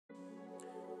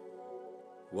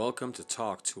Welcome to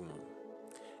Talk to Him,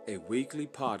 a weekly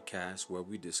podcast where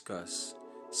we discuss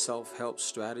self-help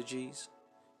strategies,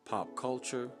 pop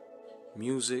culture,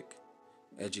 music,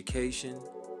 education,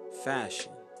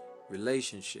 fashion,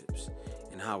 relationships,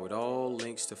 and how it all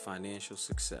links to financial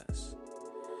success.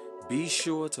 Be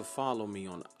sure to follow me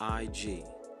on IG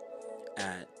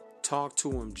at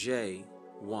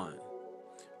TalkToHimJ1.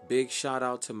 Big shout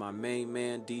out to my main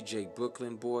man DJ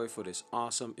Brooklyn Boy for this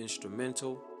awesome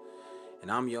instrumental. And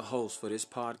I'm your host for this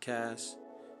podcast.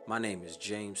 My name is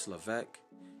James Levesque,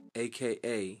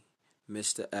 aka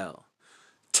Mr. L.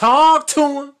 Talk to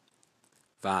him.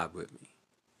 Vibe with me.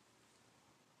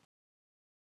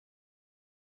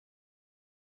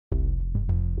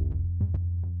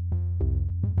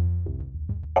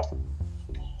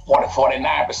 Wanted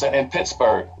 49% in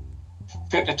Pittsburgh,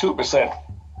 52%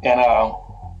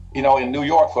 in New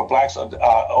York for blacks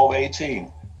over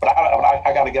 18. But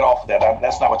I got to get off of that.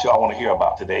 That's not what y'all want to hear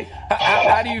about today.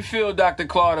 How do you feel, Dr.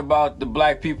 Claude, about the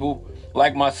black people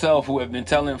like myself who have been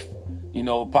telling,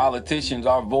 politicians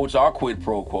our votes are quid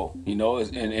pro quo,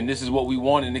 and this is what we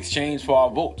want in exchange for our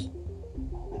votes?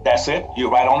 That's it. You're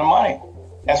right on the money.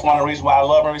 That's one of the reasons why I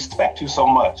love and respect you so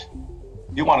much.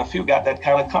 You're one of the few got that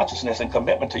kind of consciousness and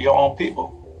commitment to your own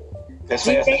people. Do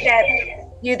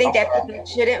you think that people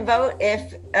shouldn't vote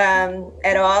if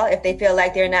at all, if they feel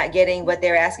like they're not getting what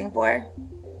they're asking for?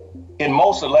 In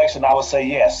most elections, I would say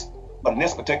yes. But in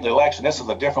this particular election, this is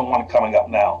a different one coming up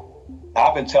now.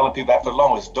 I've been telling people that for the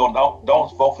longest, don't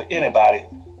vote for anybody,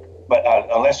 but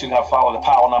unless you're going to follow the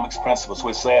Powernomics principles,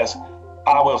 which says,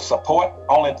 I will support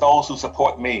only those who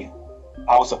support me.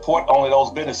 I will support only those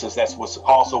businesses that was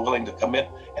also willing to commit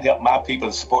and help my people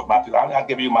and support my people. I'm not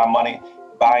giving you my money,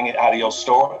 buying it out of your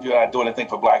store. If you're not doing anything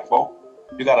for black folk,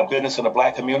 you got a business in the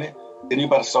black community, then you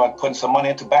better start putting some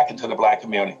money back into the black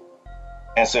community.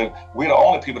 And so we're the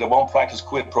only people that won't practice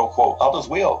quid pro quo. Others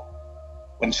will.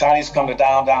 When Chinese come to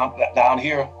down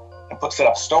here and set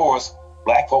up stores,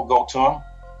 black folk go to them.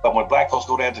 But when black folks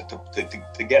go there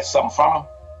to get something from them,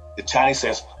 the Chinese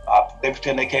says, they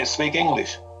pretend they can't speak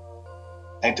English.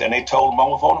 And they told them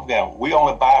over and over again, we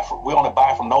only buy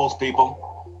from those people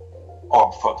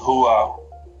who are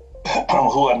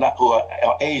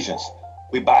Asians.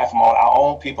 We buy from our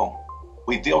own people.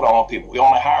 We deal with our own people. We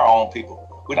only hire our own people.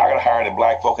 We're not going to hire the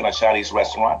black folk in a Chinese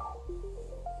restaurant.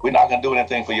 We're not going to do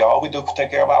anything for y'all. We do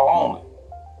take care of our own.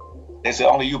 They said,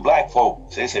 only you black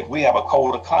folk. They said, we have a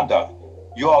code of conduct.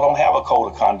 You all don't have a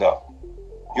code of conduct.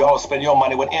 You all spend your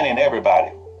money with any and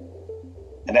everybody.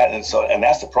 And that's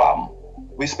the problem.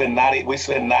 We spend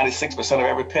 96% of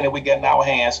every penny we get in our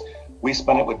hands. We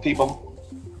spend it with people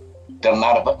that are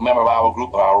not a member of our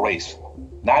group or our race.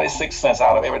 96 cents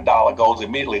out of every dollar goes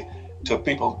immediately to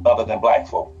people other than black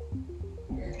folk.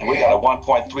 And we got a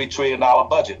 $1.3 trillion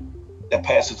budget that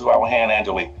passes through our hand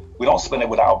annually. We don't spend it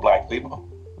with our black people.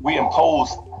 We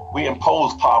impose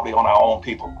poverty on our own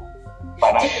people. Do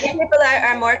you think people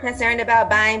are more concerned about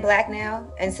buying black now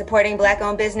and supporting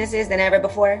black-owned businesses than ever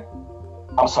before?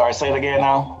 I'm sorry, say it again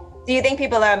now. Do you think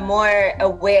people are more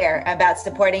aware about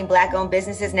supporting black-owned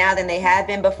businesses now than they have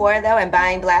been before, though, and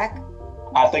buying black?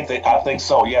 I think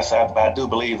so. Yes, I do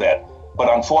believe that. But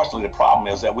unfortunately, the problem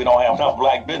is that we don't have enough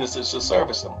black businesses to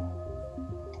service them.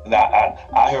 Now,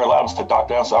 I hear a lot of Mr.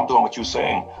 Dr. Answer, I'm doing what you're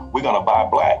saying. We're going to buy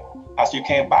black. I said, you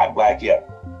can't buy black yet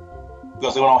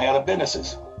because they don't have the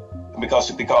businesses.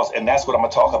 Because and that's what I'm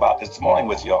going to talk about this morning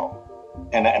with y'all.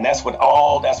 And that's what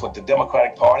the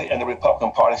Democratic Party and the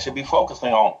Republican Party should be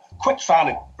focusing on. Quit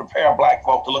trying to prepare black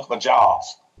folk to look for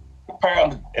jobs. Prepare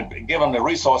them and give them the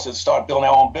resources to start building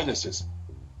their own businesses.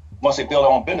 Once they build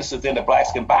their own businesses, then the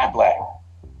blacks can buy black.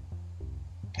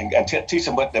 And teach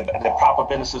them what the proper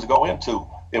businesses go into.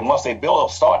 Then once they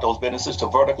start those businesses to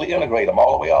vertically integrate them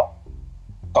all the way up.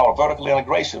 Called vertical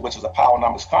integration, which is a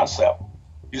Powernomics concept.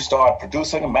 You start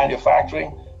producing and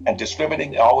manufacturing and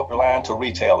distributing all relying to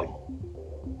retailing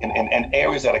in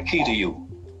areas that are key to you.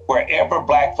 Wherever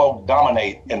black folk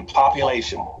dominate in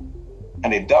population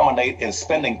and they dominate in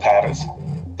spending patterns,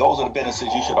 those are the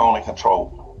businesses you should only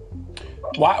control.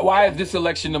 Why is this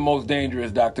election the most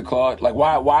dangerous, Dr. Claude? Like,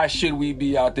 why should we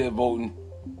be out there voting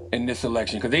in this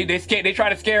election? Because they try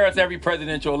to scare us every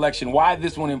presidential election. Why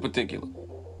this one in particular?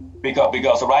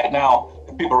 Because right now,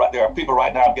 there are people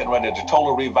right now getting ready to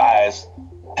totally revise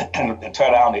and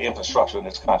tear down the infrastructure in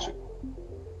this country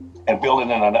and build it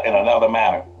in another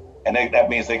manner. And that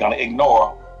means they're going to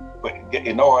ignore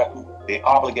the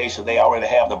obligation they already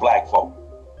have to black folk.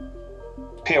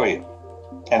 Period.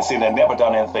 And see, they've never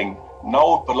done anything.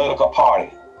 No political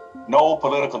party, no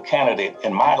political candidate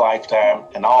in my lifetime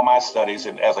and all my studies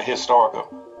and as a historical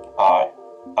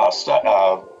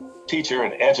teacher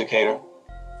and educator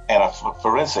and a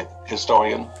forensic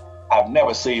historian, I've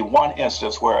never seen one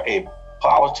instance where a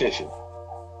politician,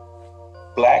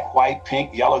 black, white,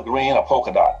 pink, yellow, green, or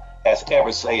polka dot, has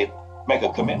ever said, make a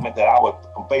commitment that I would,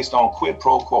 based on quid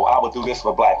pro quo, I would do this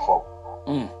for black folk.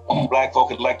 When black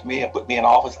folk elect me and put me in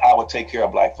office, I would take care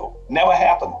of black folk. Never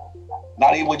happened.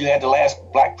 Not even when you had the last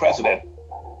black president,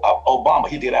 Obama.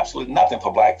 He did absolutely nothing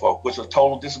for black folk, which was a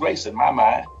total disgrace in my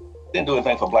mind. Didn't do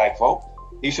anything for black folk.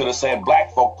 He should have said,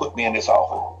 black folk put me in this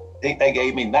office. They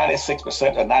gave me 96%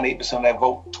 or 98% of that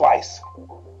vote twice.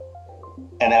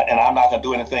 And I'm not going to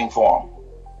do anything for them.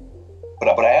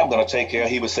 But I am going to take care,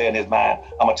 he would say in his mind,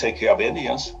 I'm going to take care of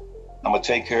Indians. I'm going to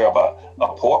take care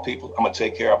of poor people. I'm going to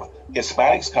take care of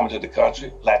Hispanics coming to the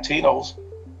country, Latinos.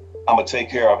 I'm going to take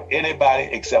care of anybody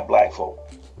except black folk.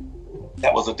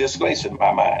 That was a disgrace in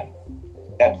my mind.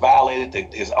 That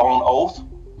violated his own oath.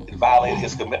 It violated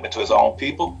his commitment to his own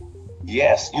people.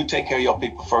 Yes, you take care of your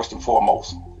people first and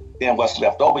foremost. Then what's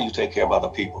left over, you take care of other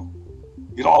people.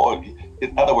 You don't,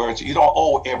 in other words, you don't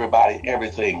owe everybody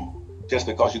everything just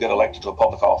because you get elected to a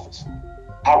public office.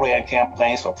 I ran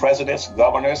campaigns for presidents,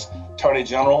 governors, attorney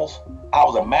generals. I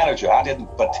was a manager. I didn't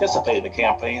participate in the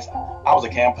campaigns. I was a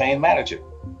campaign manager.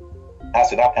 I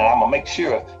said, and I'm gonna make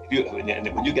sure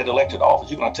when you get elected to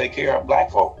office, you're gonna take care of black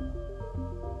folk.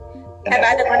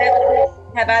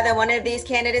 Have either one of these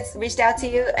candidates reached out to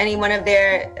you? Any one of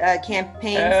their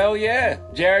campaigns? Hell yeah,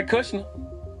 Jared Kushner.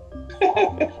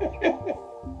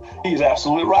 He's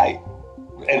absolutely right,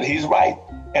 and he's right.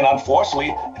 And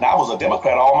unfortunately, and I was a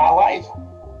Democrat all my life.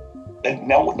 And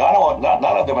none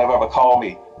of them have ever called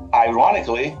me.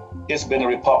 Ironically, it's been the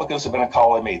Republicans have been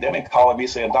calling me. They've been calling me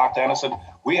saying, Dr. Anderson,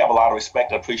 we have a lot of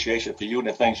respect and appreciation for you and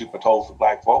the things you proposed for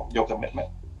black folk, your commitment.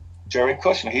 Jared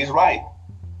Kushner, he's right.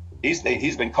 He's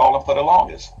been calling for the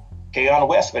longest. Keon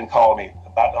West been calling me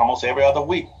about almost every other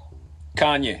week.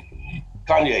 Kanye.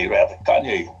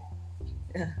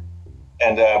 Yeah.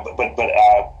 And I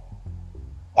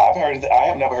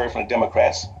have never heard from the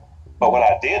Democrats. But what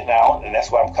I did now, and that's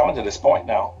why I'm coming to this point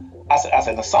now, I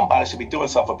said, now somebody should be doing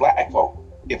something for black folk.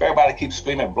 If everybody keeps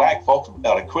screaming black folks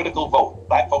are a critical vote,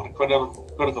 black folk are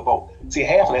critical vote. See,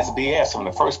 half of that's BS in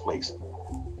the first place.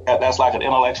 That's like an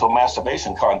intellectual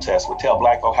masturbation contest. We tell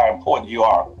black folk how important you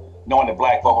are, knowing that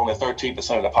black folk are only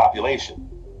 13% of the population.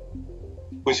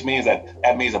 Which means that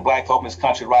black folk in this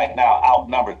country right now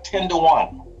outnumbered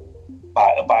 10-1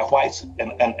 by whites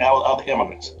and other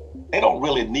immigrants. They don't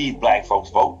really need black folks'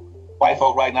 vote. White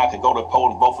folk right now can go to the poll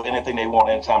and vote for anything they want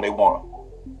anytime they want to.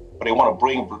 But they want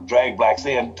to drag blacks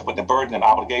in to put the burden and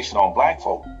obligation on black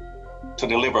folk to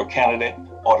deliver a candidate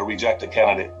or to reject a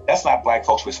candidate. That's not black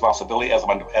folks' responsibility as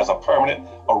a permanent,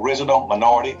 original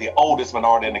minority, the oldest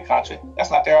minority in the country.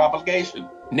 That's not their obligation.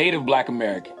 Native black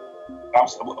American.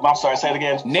 I'm sorry, say it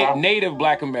again. Native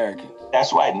black American.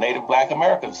 That's right, Native black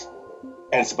Americans.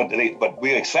 But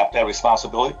we accept that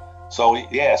responsibility. So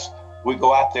yes, we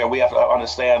go out there. We have to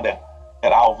understand that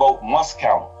our vote must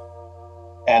count.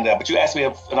 And but you asked me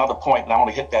another point, and I want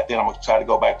to hit that. Then I'm going to try to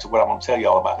go back to what I'm going to tell you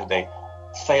all about today.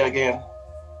 Say it again.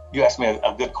 You asked me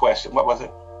a good question. What was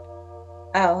it?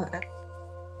 Oh.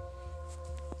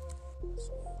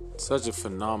 Such a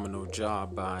phenomenal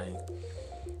job by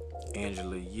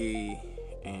Angela Yee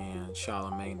and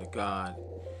Charlemagne the God.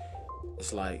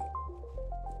 It's like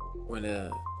when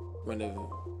the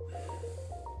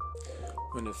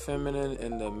feminine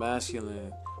and the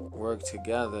masculine work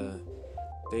together,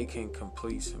 they can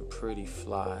complete some pretty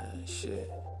fly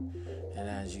shit. And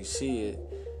as you see it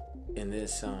in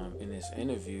this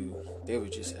interview, they were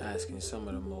just asking some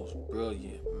of the most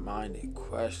brilliant minded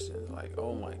questions. Like,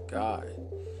 oh my God,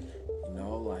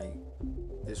 like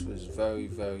this was very,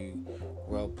 very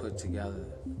well put together.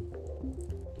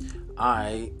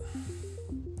 Alright,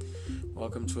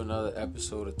 welcome to another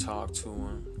episode of Talk to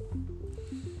Him.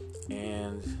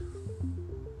 And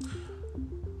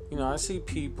I see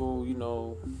people,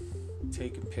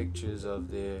 taking pictures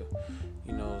of their,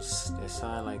 their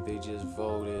sign like they just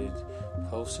voted,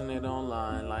 posting it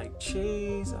online like,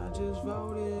 cheese, I just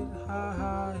voted, ha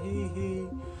ha, hee hee,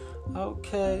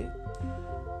 okay.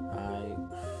 Alright,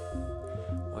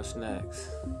 what's next?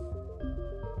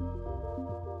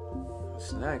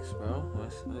 What's next, bro?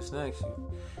 What's next?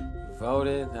 You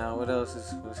voted, now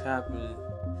what's happening?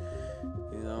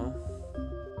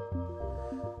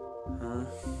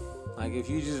 Like, if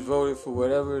you just voted for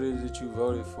whatever it is that you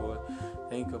voted for,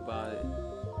 think about it.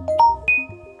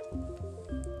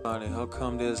 How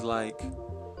come there's like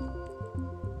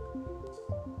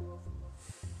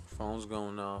phone's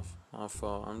going off? My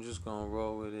fault. I'm just gonna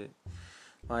roll with it.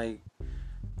 Like,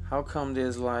 how come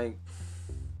there's like,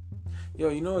 Yo,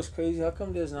 you know what's crazy? How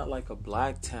come there's not like a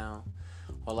black town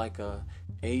or like a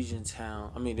Asian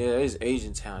town? I mean, there is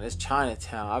Asian town. There's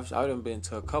Chinatown. I've done been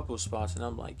to a couple of spots, and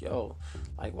I'm like, yo,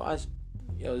 like why?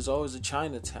 There's always a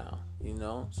Chinatown. You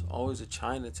know, it's always a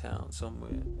Chinatown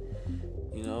somewhere.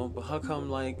 You know, but how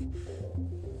come like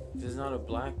there's not a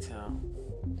black town?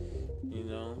 You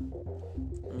know,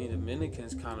 I mean,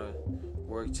 Dominicans kind of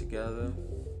work together,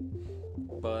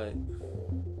 but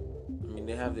I mean,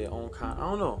 they have their own kind.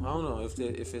 I don't know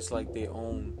if it's like their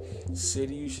own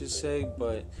city, you should say.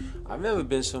 But I've never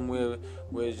been somewhere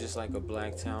where it's just like a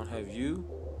black town. Have you?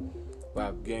 But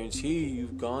I guarantee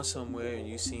you've gone somewhere and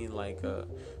you've seen like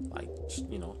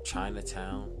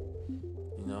Chinatown.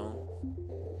 You know,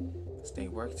 'cause they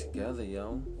work together,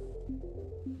 yo.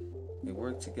 They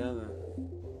work together.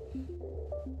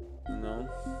 You know,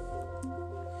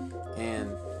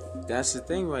 and that's the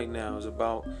thing right now is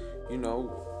about, you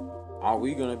know, are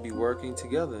we gonna be working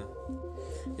together?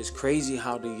 It's crazy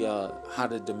how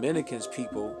the Dominicans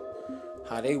people,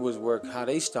 how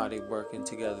they started working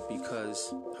together,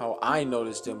 because how I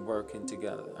noticed them working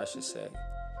together, I should say.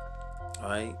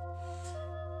 Right?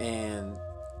 And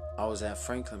I was at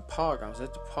Franklin Park. I was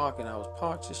at the park and I was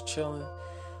parked just chilling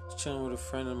with a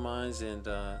friend of mine, and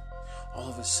all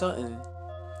of a sudden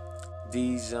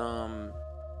these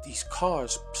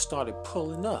cars started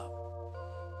pulling up.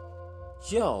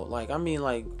 Yo, like I mean,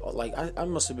 like I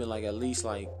must have been like at least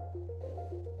like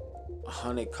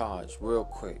 100 cars real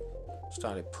quick.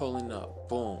 Started pulling up,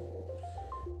 boom.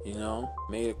 You know,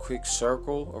 made a quick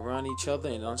circle around each other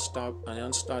and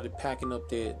started packing up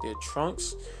their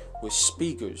trunks with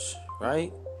speakers,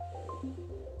 right?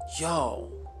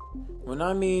 Yo, when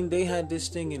I mean they had this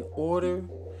thing in order,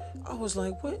 I was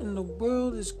like, what in the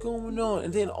world is going on?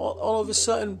 And then all of a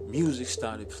sudden, music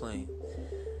started playing.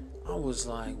 I was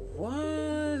like,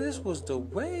 what? This was the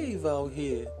wave out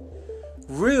here.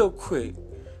 Real quick,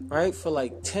 right? For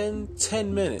like 10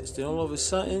 minutes. Then all of a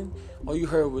sudden, all you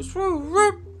heard was,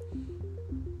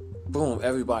 boom,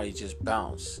 everybody just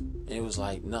bounced. And it was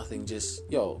like nothing, just,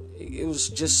 yo, it was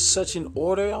just such an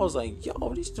order. I was like, yo,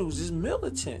 these dudes is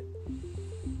militant.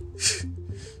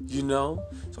 You know?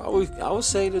 So I would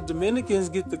say the Dominicans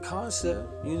get the concept,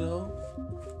 you know?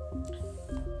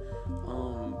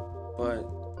 But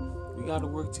we gotta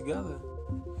work together,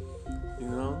 you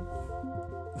know?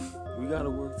 We gotta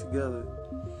work together.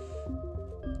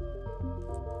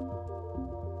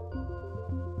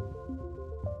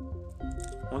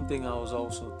 One thing I was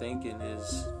also thinking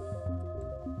is,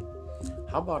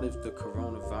 how about if the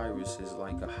coronavirus is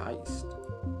like a heist?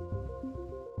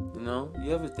 You know?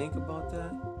 You ever think about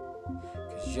that?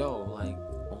 Cause yo, like,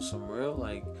 on some real,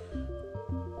 like,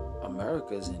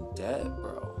 America's in debt,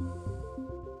 bro.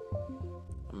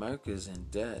 America's in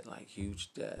debt, like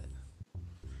huge debt.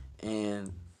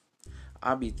 And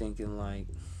I be thinking like,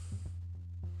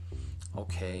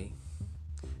 okay,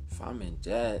 if I'm in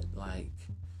debt, like,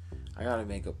 I gotta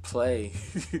make a play.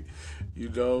 You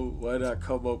know, why not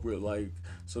come up with like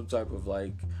some type of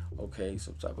like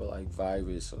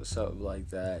virus or something like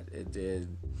that, and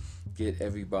then get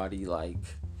everybody like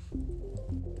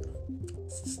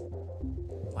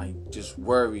just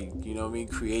worried, you know what I mean?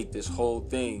 Create this whole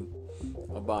thing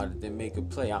about it, then make a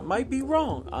play. I might be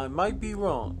wrong.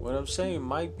 What I'm saying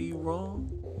might be wrong,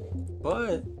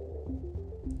 but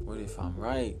what if I'm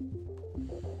right?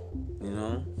 You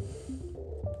know?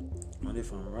 What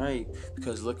if I'm right?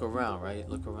 Because look around, right?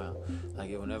 Look around. Like,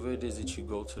 whenever it is that you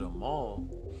go to the mall,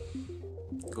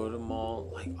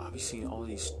 like, I've been seeing all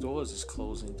these stores is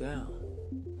closing down.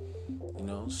 You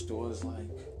know, stores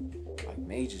like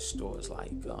major stores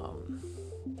like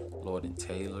Lord and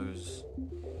Taylor's.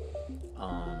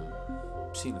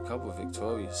 I've seen a couple of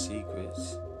Victoria's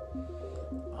Secrets.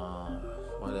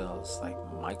 What else? Like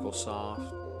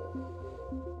Microsoft.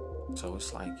 So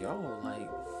it's like, yo, like,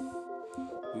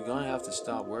 we're gonna have to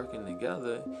start working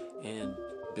together and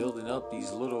building up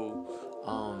these little,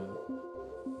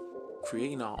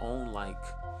 creating our own, like,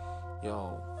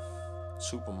 yo,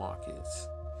 supermarkets,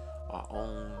 our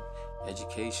own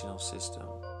educational system,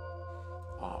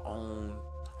 our own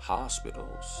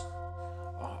hospitals,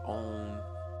 our own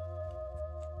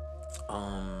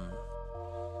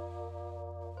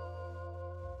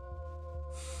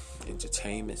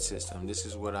entertainment system. This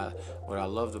is what I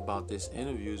loved about this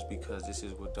interview, is because this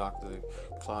is what Dr.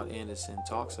 Claude Anderson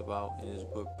talks about in his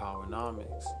book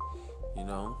Powernomics. You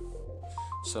know,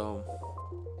 so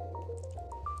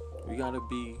we gotta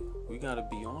be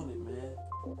on it, man.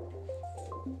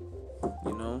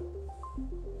 You know.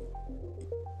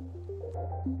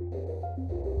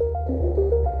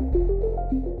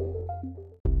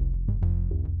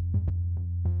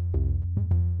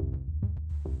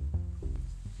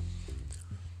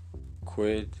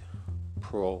 Quid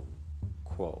Pro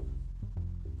Quo.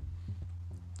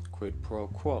 Quid Pro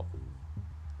Quo.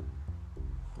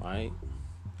 Right?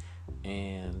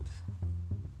 And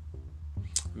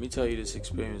let me tell you this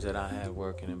experience that I had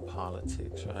working in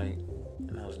politics, right?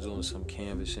 And I was doing some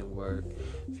canvassing work.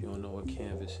 If you don't know what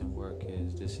canvassing work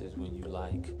is, this is when you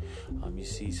you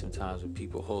see sometimes when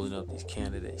people holding up these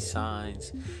candidate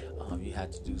signs, you have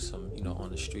to do some,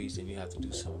 on the streets, and you have to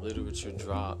do some literature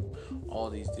drop, all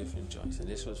these different joints. And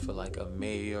this was for like a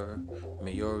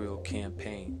mayoral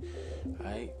campaign,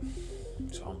 right?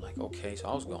 So I'm like, okay, so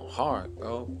I was going hard,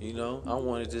 bro. I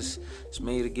wanted this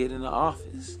mayor to get in the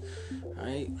office,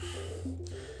 right?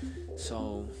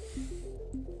 So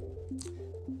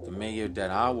the mayor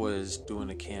that I was doing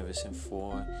the canvassing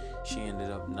for, she ended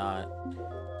up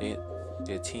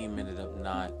their team ended up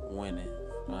not winning,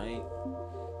 right?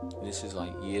 And this is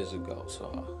like years ago,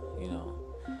 so,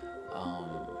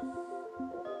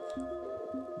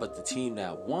 but the team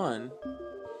that won,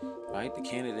 right, the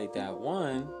candidate that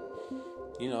won,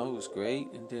 it was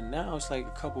great. And then now it's like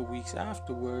a couple weeks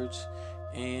afterwards,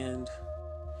 and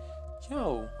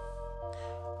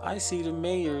I see the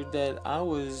mayor that I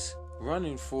was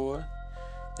running for,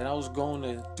 that I was going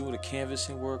to do the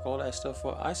canvassing work, all that stuff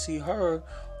for. I see her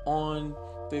on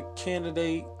the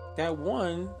candidate that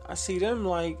won. I see them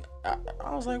like,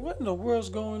 I was like, what in the world's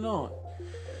going on?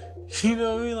 You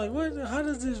know what I mean? Like, how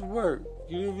does this work?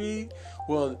 You know what I mean?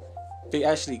 Well, they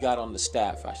actually got on the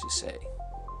staff, I should say.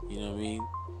 You know what I mean?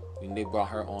 And they brought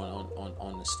her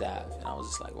on the staff. And I was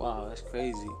just like, wow, that's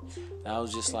crazy. And I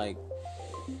was just like,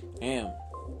 damn.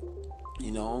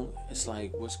 It's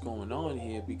like, what's going on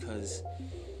here? Because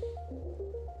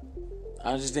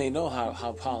I just didn't know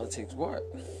how politics work.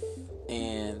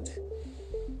 And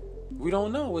we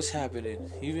don't know what's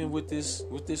happening. Even with this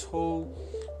whole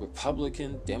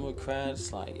Republican,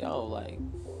 Democrats, like,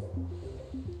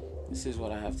 this is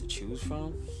what I have to choose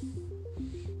from.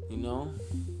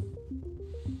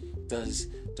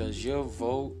 Does your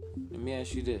vote, let me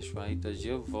ask you this, right? Does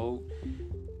your vote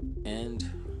end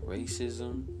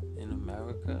racism in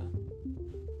America?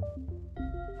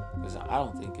 Because I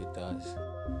don't think it does.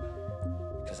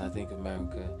 Because I think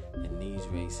America, it needs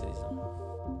racism.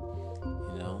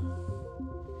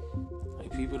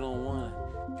 Like people don't want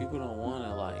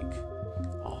to like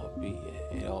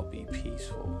it all be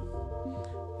peaceful.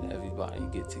 Everybody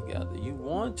get together. You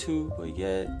want to, but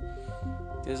yet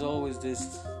there's always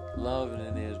this love and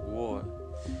then there's war.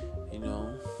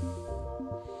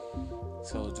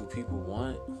 So do people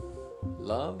want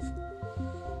love?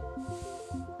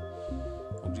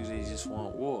 Or do they just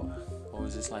want war? Or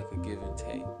is this like a give and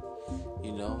take?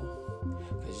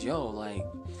 Because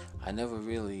I never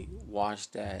really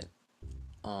watched that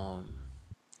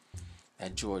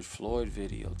George Floyd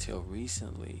video till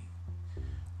recently.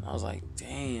 And I was like,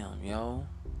 damn,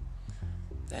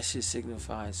 that shit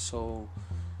signifies so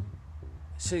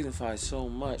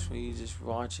much when you just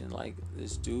watching like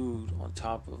this dude on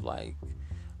top of like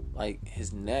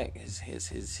his neck,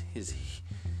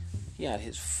 he had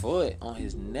his foot on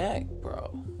his neck,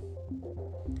 bro.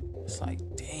 It's like,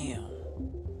 damn.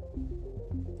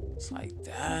 It's like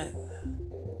that.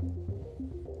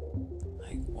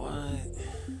 Like what?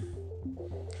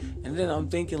 And then I'm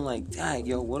thinking like, dang,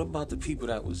 what about the people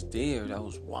that was there, that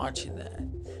was watching that,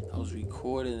 that was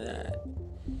recording that,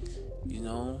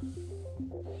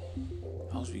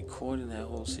 I was recording that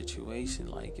whole situation,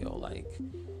 like,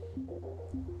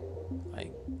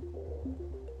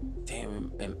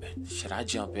 damn, should I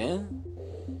jump in?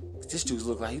 This dude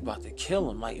look like he's about to kill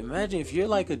him. Like, imagine if you're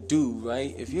like a dude,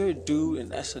 right? If you're a dude,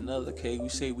 and that's another case, we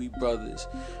say we brothers,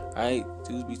 right?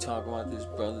 Dudes be talking about this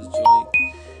brothers joint.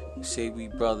 We say we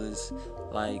brothers,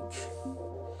 like,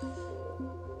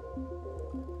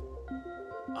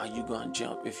 are you gonna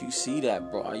jump? If you see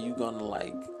that, bro, are you gonna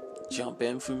like jump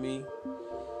in for me?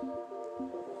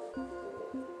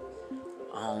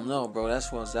 I don't know, bro. That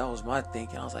was my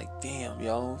thinking. I was like, damn,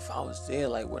 if I was there,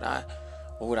 like, would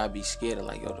I be scared of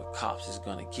like, the cops is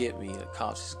gonna get me, the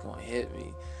cops is gonna hit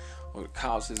me, or the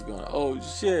cops is gonna, oh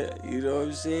shit, you know what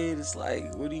I'm saying? It's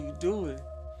like, what are you doing?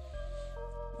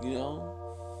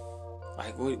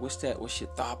 Like, what's your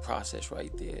thought process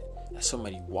right there? That's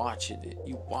somebody watching it.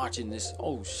 You watching this,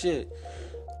 oh shit.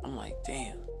 I'm like,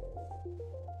 damn.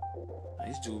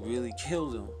 This dude really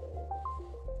killed him.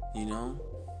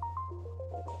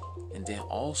 And then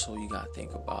also you gotta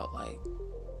think about, like,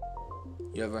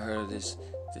 you ever heard of this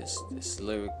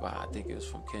lyric by, I think it was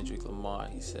from Kendrick Lamar.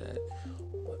 He said,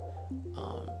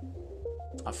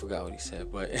 I forgot what he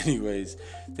said, but anyways,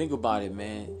 think about it,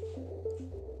 man.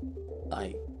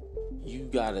 Like, you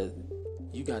got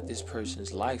this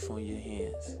person's life on your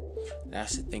hands.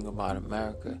 That's the thing about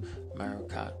America.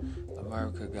 America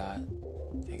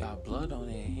got blood on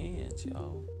their hands,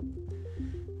 yo.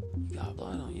 You got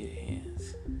blood on your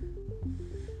hands.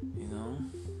 You know?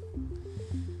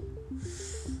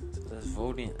 So let's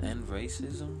vote and end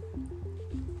racism.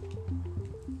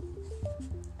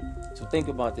 So think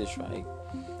about this, right?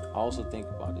 I also think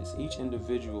about this. Each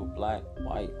individual, black,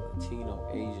 white, Latino,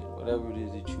 Asian, whatever it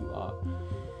is that you are,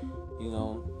 you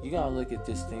know, you gotta look at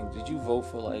this thing. Did you vote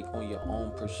for like on your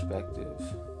own perspective?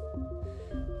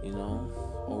 You know?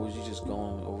 Or was you just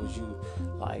going, or was you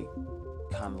like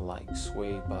kind of like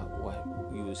swayed by what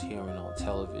you was hearing on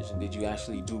television? Did you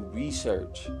actually do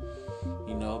research,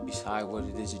 you know, beside what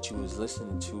it is that you was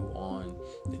listening to on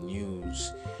the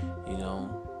news? You know,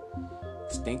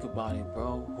 just think about it,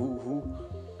 bro. Who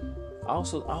I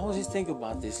always just think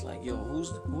about this, like, yo,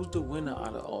 who's the winner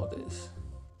out of all this?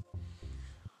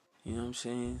 You know what I'm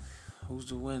saying? Who's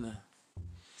the winner?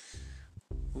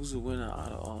 Who's the winner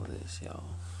out of all this, yo?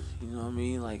 You know what I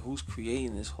mean? Like, who's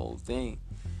creating this whole thing?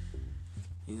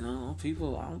 You know,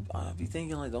 I be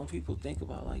thinking, like, don't people think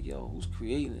about, like, yo, who's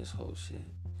creating this whole shit?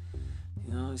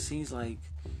 You know, it seems like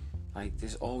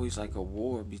there's always, like, a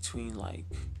war between, like,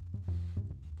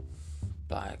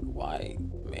 black, white,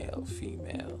 male,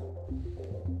 female,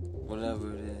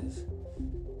 whatever it is.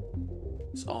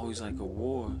 It's always, like, a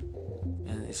war.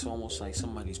 And it's almost like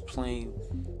somebody's playing.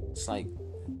 It's like,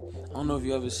 I don't know if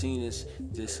you ever seen this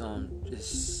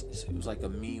it was like a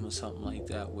meme or something like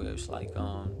that, where it's like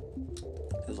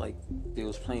it was like they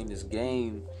was playing this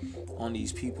game on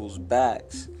these people's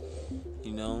backs.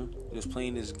 You know, they was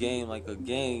playing this game like a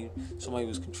game. Somebody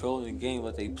was controlling the game,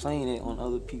 but they playing it on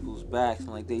other people's backs, and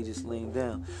like they just laying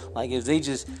down. Like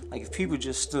if people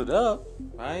just stood up,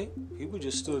 right? People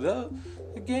just stood up,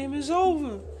 the game is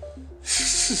over.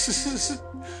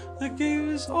 The game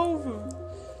is over.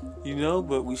 You know,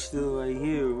 but we still right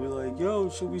here. We're like, yo,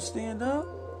 should we stand up?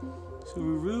 Should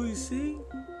we really see?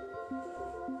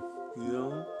 You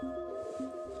know?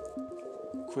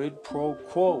 Quid pro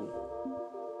quo.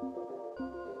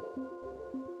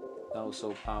 That was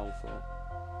so powerful.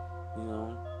 You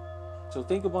know? So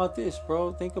think about this,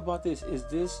 bro. Think about this. Is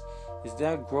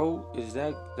that growth? Is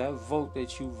that vote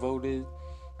that you voted?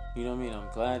 You know what I mean? I'm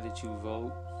glad that you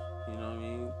vote. You know what I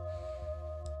mean?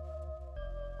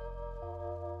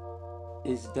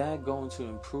 Is that going to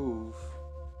improve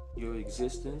your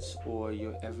existence or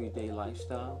your everyday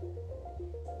lifestyle?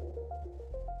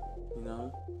 You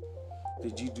know?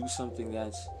 Did you do something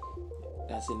that's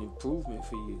an improvement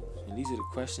for you? And these are the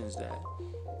questions that,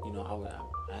 you know, I'm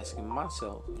asking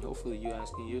myself, and hopefully you're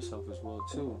asking yourself as well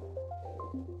too.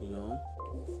 You know?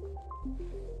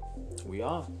 We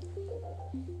are.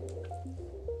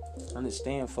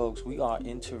 Understand, folks, we are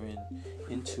entering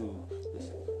into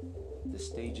the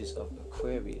stages of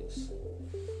Aquarius.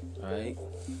 Alright?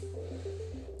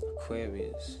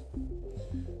 Aquarius,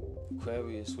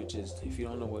 which is, if you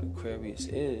don't know what Aquarius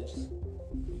is,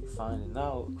 you're finding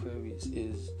out Aquarius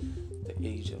is the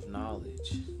age of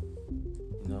knowledge.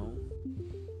 You know?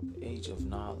 The age of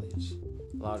knowledge.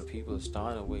 A lot of people are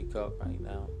starting to wake up right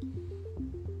now.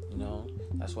 You know?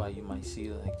 That's why you might see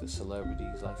like the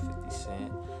celebrities like 50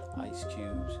 Cent, Ice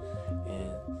Cubes,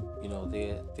 and you know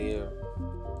they're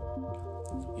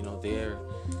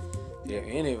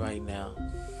in it right now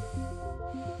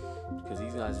because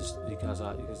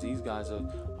these guys are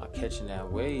catching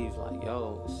that wave. Like,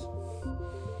 yo,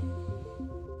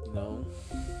 you know.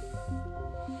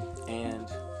 And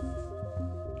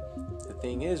the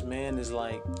thing is, man, is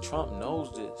like Trump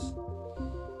knows this.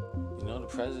 You know, the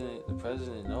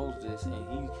president knows this,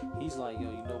 and he's like, yo,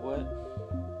 you know what?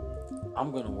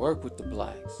 I'm gonna work with the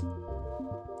blacks.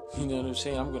 You know what I'm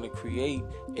saying? I'm gonna create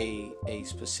a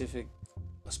specific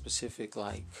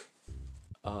like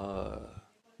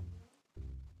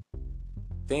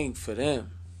thing for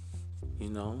them.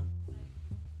 You know,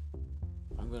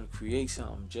 I'm gonna create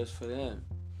something just for them.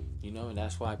 You know, and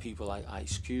that's why people like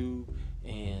Ice Cube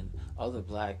and other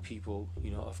black people, you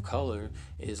know, of color,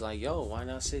 is like, yo, why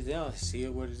not sit down and see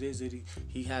what it is that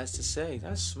he has to say?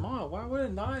 That's smart. Why would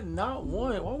it not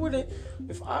want?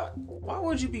 Why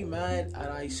would you be mad at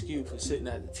Ice Cube for sitting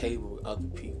at the table with other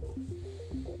people?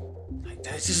 Like,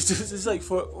 that's just like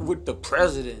with the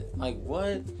president. Like,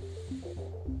 what?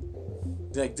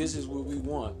 Like, this is what we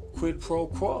want. Quid pro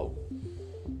quo.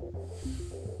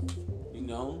 You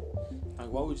know? Like,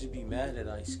 why would you be mad at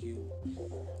Ice Cube?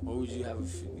 What would you have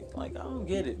like, I don't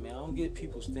get it, man. I don't get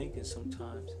people's thinking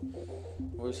sometimes.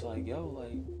 Where it's like, yo,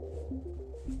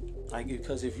 like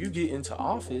because if you get into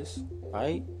office,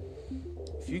 right?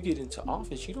 If you get into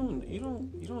office, you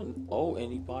don't owe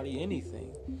anybody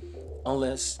anything,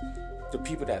 unless the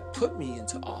people that put me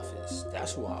into office.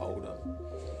 That's who I owe them.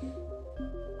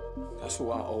 That's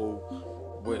who I owe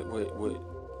what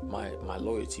my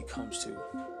loyalty comes to,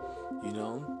 you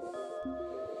know?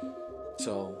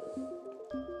 So,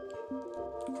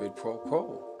 quid pro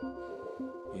quo.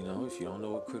 You know, if you don't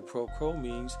know what quid pro quo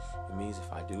means, it means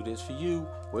if I do this for you,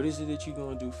 what is it that you're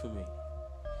going to do for me?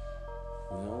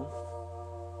 You know?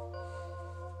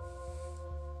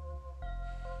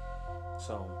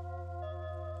 So,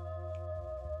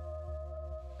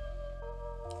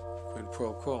 quid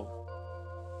pro quo.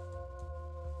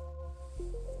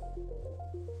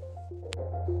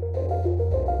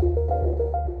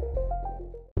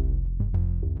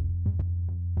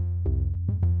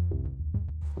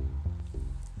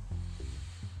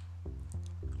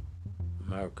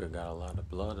 America got a lot of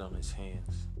blood on its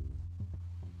hands.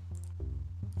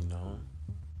 You know?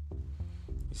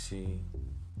 You see,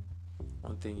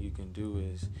 one thing you can do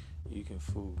is you can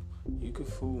fool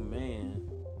man,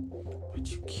 but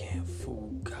you can't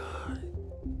fool God.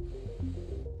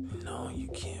 No, you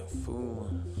can't fool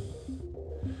him.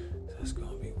 That's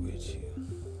gonna be with you.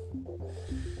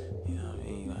 You know what I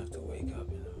mean? You have to wake up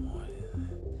in the morning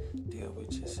and deal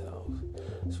with yourself.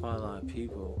 That's why a lot of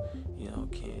people, you know,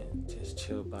 can't just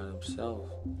chill by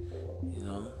themselves. You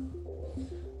know?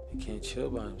 They can't chill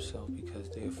by themselves because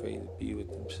they're afraid to be with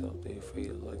themselves. They're afraid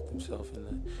to look themselves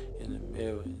in the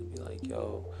mirror and be like,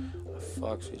 yo, I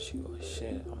fucks with you, or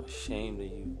shit, I'm ashamed of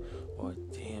you, or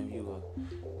damn, you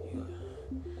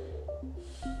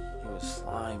a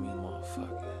slimy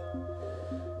motherfucker.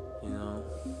 You know?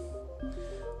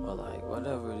 Or like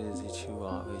whatever it is that you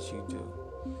are, that you do.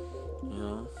 You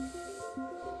know?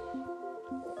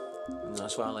 And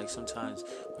that's why, like, sometimes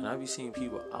when I be seeing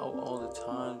people out all the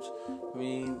times, I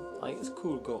mean, like, it's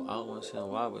cool to go out once in a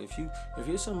while, but if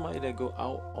you're somebody that go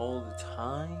out all the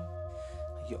time,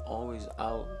 like, you're always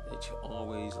out, that you're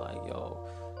always like, yo,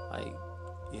 like,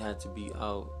 you have to be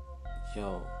out,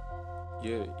 yo,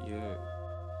 you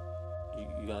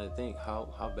gotta think,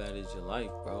 how bad is your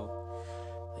life, bro?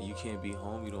 Like, you can't be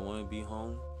home, you don't want to be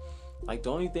home. Like,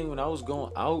 the only thing I was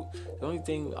going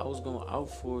out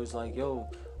for is like, yo,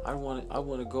 I want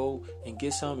to go and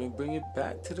get something and bring it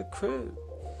back to the crib.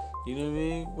 You know what I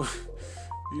mean?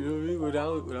 You know what I mean?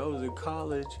 When I was in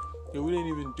college, you know, we didn't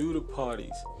even do the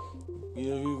parties. You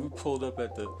know what I mean? We pulled up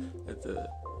at the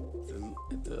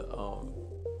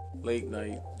late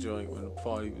night joint when the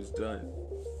party was done.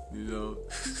 You know,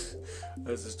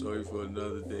 that's a story for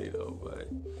another day though. But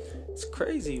it's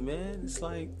crazy, man. It's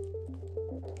like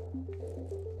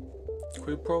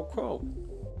quid pro quo.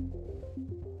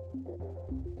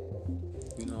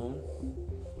 You know,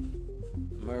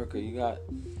 America, you got